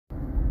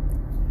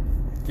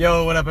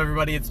Yo, what up,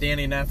 everybody? It's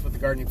Danny Neff with the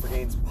Gardening for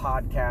Gains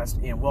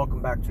podcast, and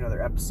welcome back to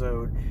another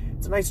episode.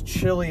 It's a nice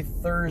chilly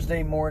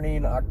Thursday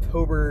morning,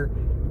 October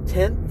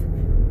 10th,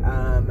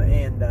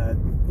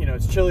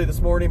 it's chilly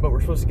this morning, but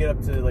we're supposed to get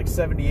up to like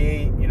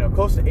 78,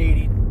 close to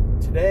 80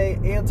 today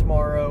and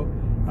tomorrow,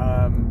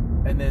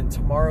 and then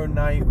tomorrow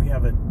night we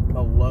have a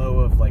low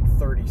of like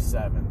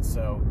 37,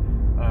 so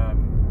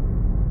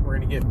we're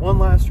going to get one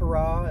last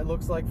hurrah, it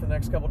looks like, for the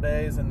next couple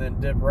days, and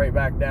then dip right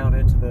back down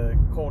into the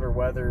colder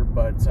weather.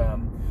 But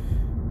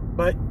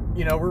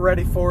we're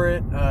ready for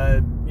it.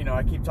 I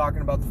keep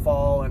talking about the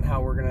fall and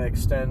how we're going to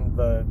extend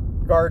the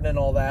garden and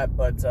all that,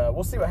 but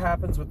we'll see what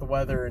happens with the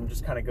weather and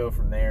just kind of go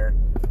from there.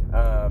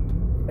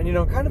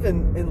 Kind of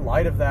in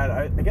light of that,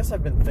 I guess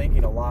I've been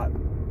thinking a lot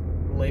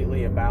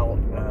lately about,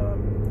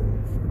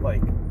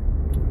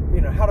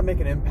 how to make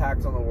an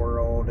impact on the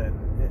world,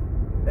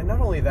 and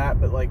not only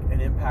that, but like an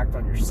impact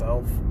on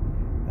yourself.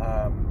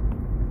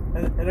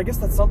 And I guess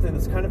that's something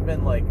that's kind of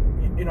been like,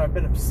 I've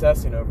been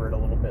obsessing over it a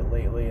little bit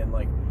lately, and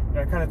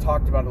I kind of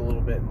talked about it a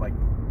little bit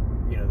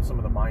in some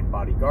of the Mind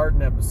Body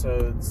Garden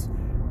episodes,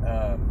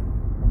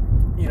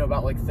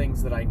 about like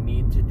things that I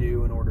need to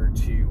do in order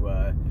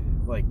to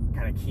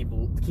kind of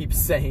keep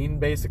sane,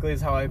 basically,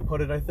 is how I put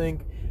it, I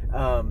think.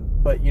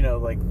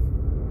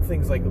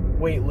 Things like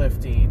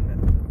weightlifting,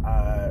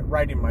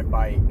 riding my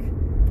bike,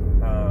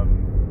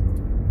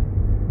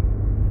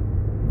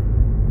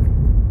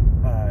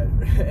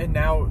 and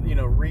now,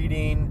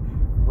 reading,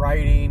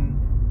 writing,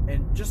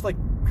 and just like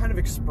kind of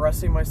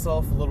expressing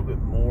myself a little bit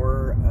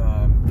more,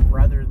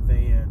 rather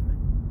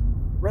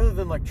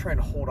than like trying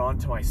to hold on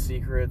to my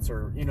secrets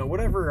or,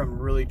 whatever I'm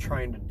really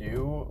trying to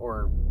do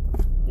or,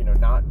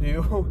 not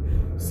do.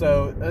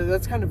 So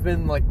that's kind of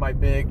been like my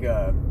big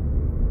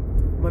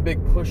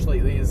push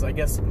lately is, I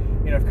guess,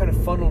 I've kind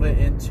of funneled it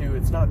into,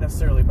 it's not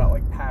necessarily about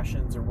like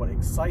passions or what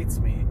excites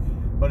me,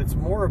 but it's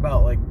more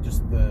about like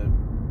just the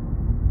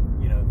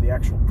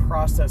actual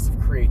process of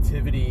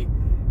creativity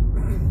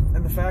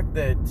and the fact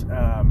that,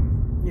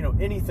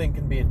 anything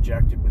can be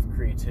injected with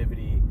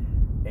creativity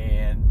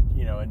and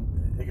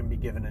it can be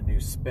given a new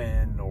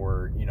spin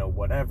or,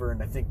 whatever.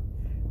 And I think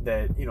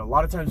that, a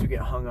lot of times we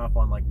get hung up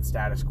on like the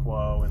status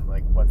quo and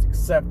like what's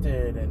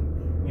accepted and,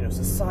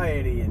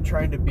 society and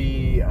trying to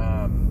be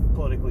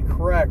politically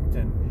correct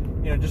and,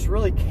 just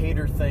really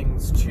cater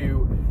things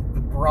to the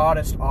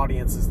broadest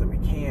audiences that we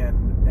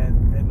can.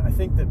 And I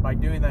think that by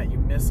doing that, you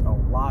miss a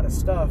lot of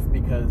stuff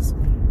because,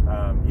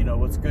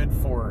 what's good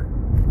for,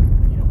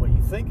 what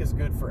you think is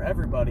good for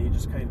everybody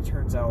just kind of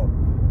turns out,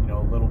 a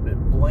little bit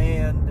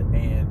bland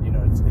and,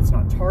 it's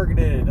not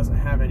targeted. It doesn't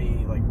have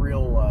any like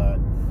real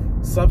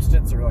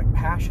substance or like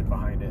passion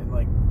behind it. And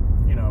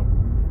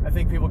I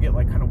think people get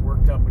like kind of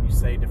worked up when you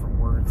say different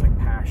words like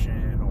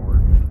passion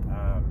or,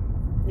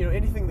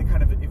 anything that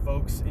kind of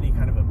evokes any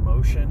kind of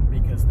emotion,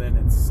 because then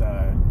it's,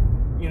 I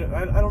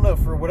don't know,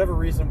 for whatever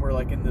reason, we're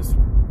like in this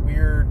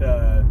weird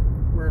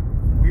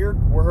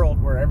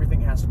world where everything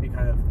has to be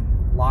kind of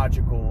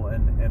logical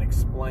and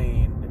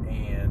explained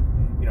and,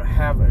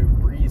 have a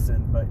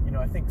reason. But,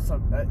 I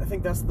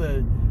think that's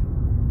the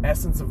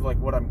essence of like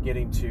what I'm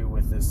getting to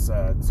with this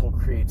whole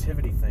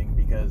creativity thing,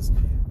 because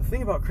the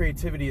thing about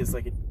creativity is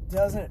like it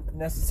doesn't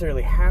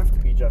necessarily have to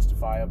be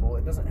justifiable.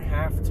 It doesn't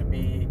have to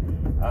be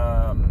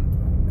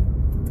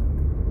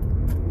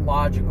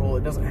logical.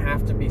 It doesn't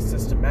have to be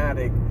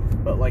systematic,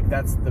 but like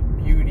that's the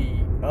beauty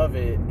of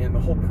it, and the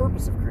whole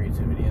purpose of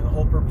creativity and the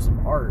whole purpose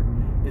of art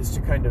is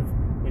to kind of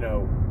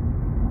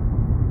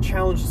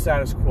challenge the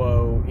status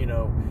quo,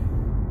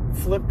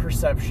 flip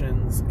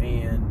perceptions,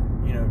 and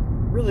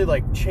really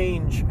like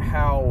change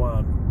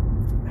how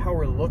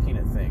we're looking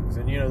at things.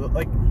 And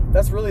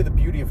that's really the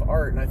beauty of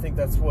art. And I think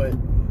that's what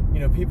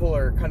people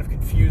are kind of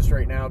confused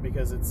right now,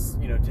 because it's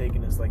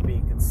taken as like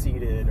being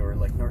conceited or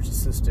like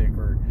narcissistic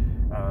or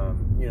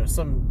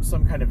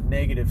some kind of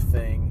negative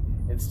thing,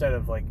 instead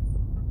of like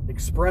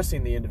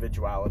expressing the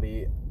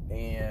individuality.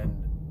 And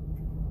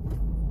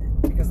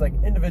because like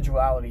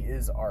individuality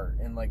is art,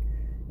 and like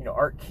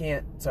art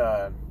can't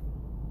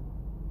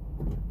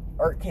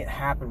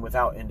happen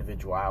without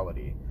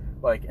individuality.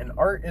 Like, and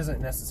art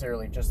isn't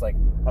necessarily just like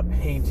a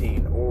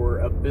painting or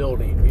a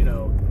building,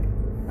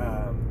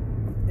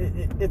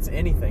 it's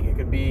anything. It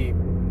could be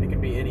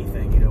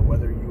anything,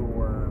 whether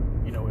you're,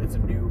 it's a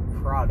new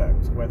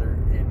product, whether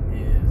it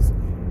is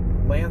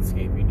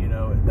landscaping,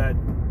 that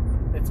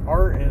it's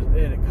art, and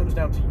it comes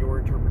down to your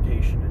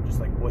interpretation and just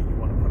like what you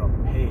want to put on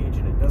the page.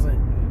 And it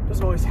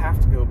doesn't always have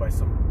to go by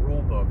some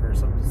rule book or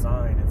some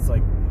design. It's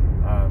like,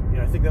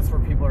 I think that's where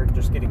people are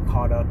just getting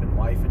caught up in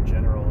life in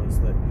general, is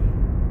that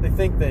they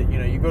think that,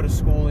 you go to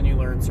school and you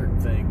learn certain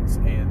things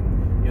and,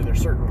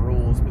 there's certain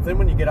rules, but then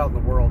when you get out in the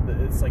world,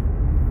 it's like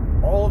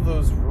all of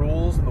those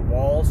rules and the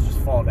walls just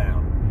fall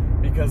down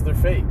because they're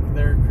fake.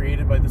 They're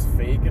created by this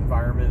fake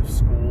environment of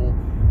school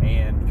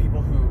and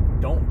people who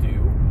don't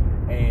do,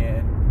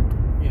 and,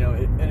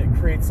 it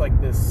creates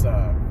like this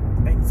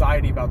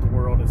anxiety about the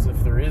world, as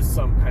if there is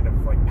some kind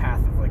of like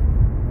path of like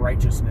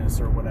righteousness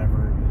or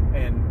whatever.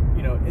 And,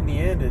 you know, in the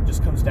end, it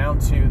just comes down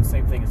to the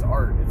same thing as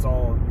art. It's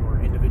all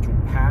your individual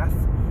path,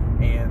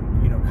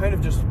 and, you know, kind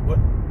of just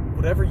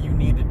whatever you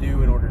need to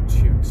do in order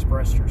to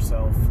express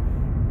yourself,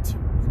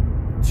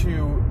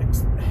 to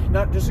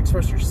not just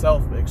express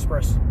yourself, but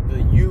express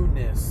the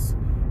you-ness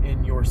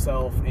in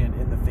yourself and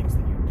in the things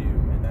that you do.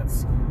 And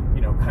that's,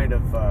 you know, kind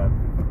of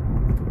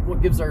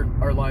what gives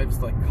our lives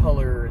like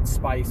color and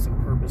spice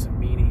and purpose and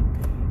meaning,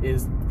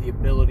 is the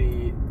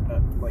ability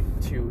like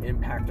to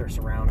impact our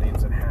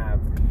surroundings and have,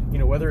 you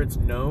know, whether it's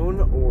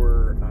known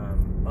or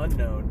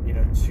unknown, you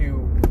know,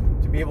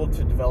 to be able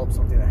to develop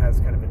something that has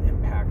kind of an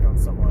impact on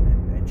someone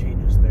and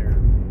changes their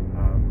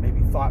maybe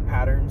thought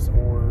patterns,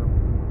 or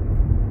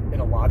in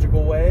a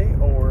logical way,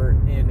 or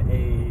in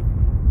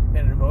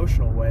an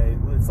emotional way.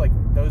 It's like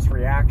those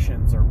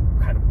reactions are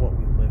kind of what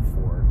we live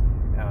for.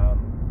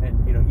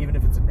 And, you know, even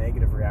if it's a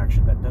negative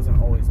reaction, that doesn't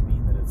always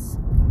mean that it's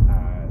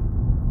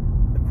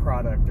the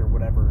product or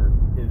whatever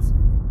is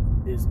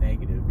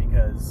negative,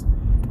 because,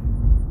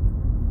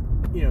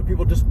 you know,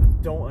 people just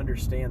don't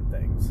understand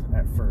things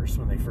at first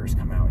when they first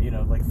come out. You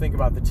know, like, think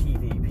about the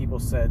TV. People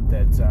said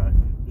that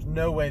there's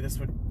no way this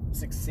would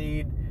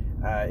succeed.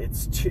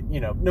 It's too, you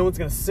know, no one's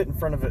going to sit in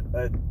front of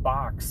a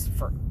box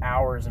for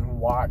hours and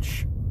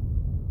watch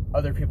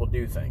other people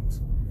do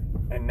things.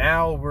 And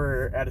now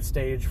we're at a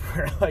stage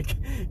where, like,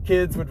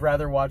 kids would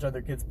rather watch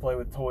other kids play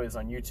with toys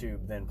on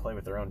YouTube than play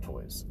with their own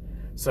toys.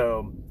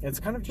 So it's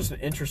kind of just an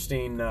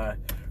interesting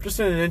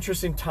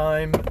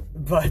time.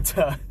 But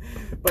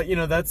you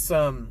know, that's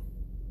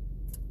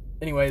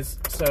anyways.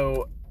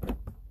 So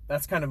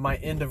that's kind of my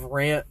end of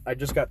rant. I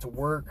just got to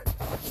work.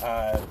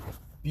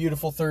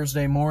 Beautiful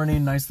Thursday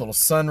morning, nice little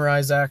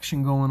sunrise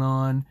action going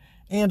on.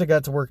 And I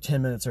got to work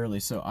 10 minutes early,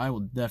 so I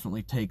will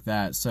definitely take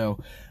that. So,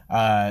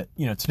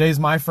 you know, today's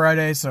my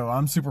Friday, so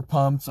I'm super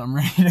pumped. I'm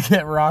ready to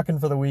get rocking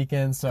for the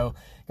weekend. So,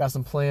 got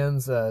some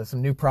plans,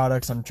 some new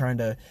products I'm trying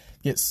to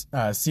get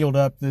sealed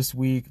up this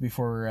week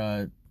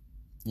before,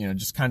 you know,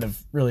 just kind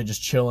of really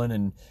just chilling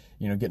and,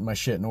 you know, getting my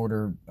shit in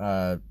order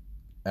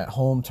at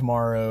home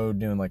tomorrow,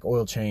 doing like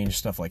oil change,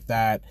 stuff like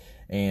that.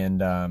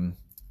 And,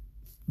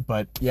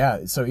 but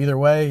yeah, so either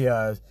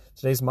way,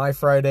 today's my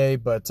Friday,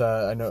 but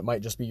I know it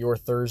might just be your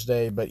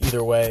Thursday, but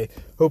either way,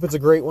 hope it's a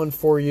great one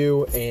for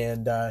you,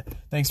 and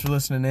thanks for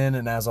listening in,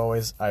 and as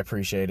always, I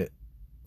appreciate it.